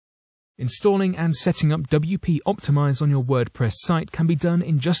Installing and setting up WP Optimize on your WordPress site can be done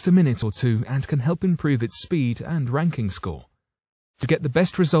in just a minute or two and can help improve its speed and ranking score. To get the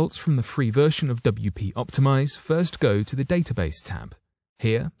best results from the free version of WP Optimize, first go to the Database tab.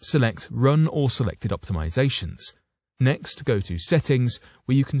 Here, select Run All Selected Optimizations. Next, go to Settings,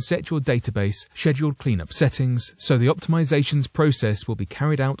 where you can set your database scheduled cleanup settings so the optimizations process will be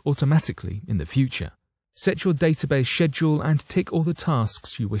carried out automatically in the future. Set your database schedule and tick all the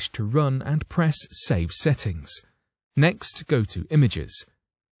tasks you wish to run and press Save Settings. Next, go to Images.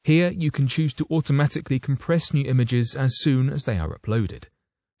 Here, you can choose to automatically compress new images as soon as they are uploaded.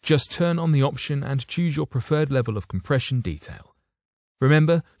 Just turn on the option and choose your preferred level of compression detail.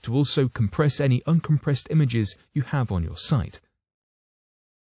 Remember to also compress any uncompressed images you have on your site.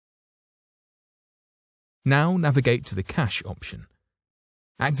 Now navigate to the Cache option.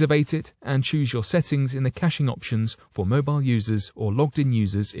 Activate it and choose your settings in the caching options for mobile users or logged-in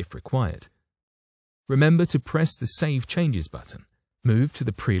users if required. Remember to press the Save Changes button. Move to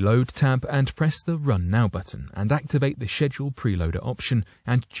the Preload tab and press the Run Now button and activate the Schedule Preloader option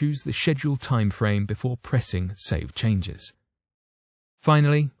and choose the schedule time frame before pressing Save Changes.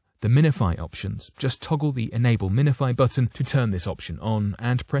 Finally, the Minify options. Just toggle the Enable Minify button to turn this option on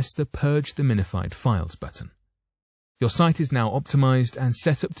and press the Purge the Minified Files button. Your site is now optimized and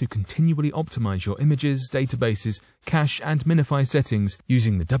set up to continually optimize your images, databases, cache and Minify settings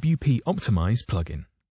using the WP Optimize plugin.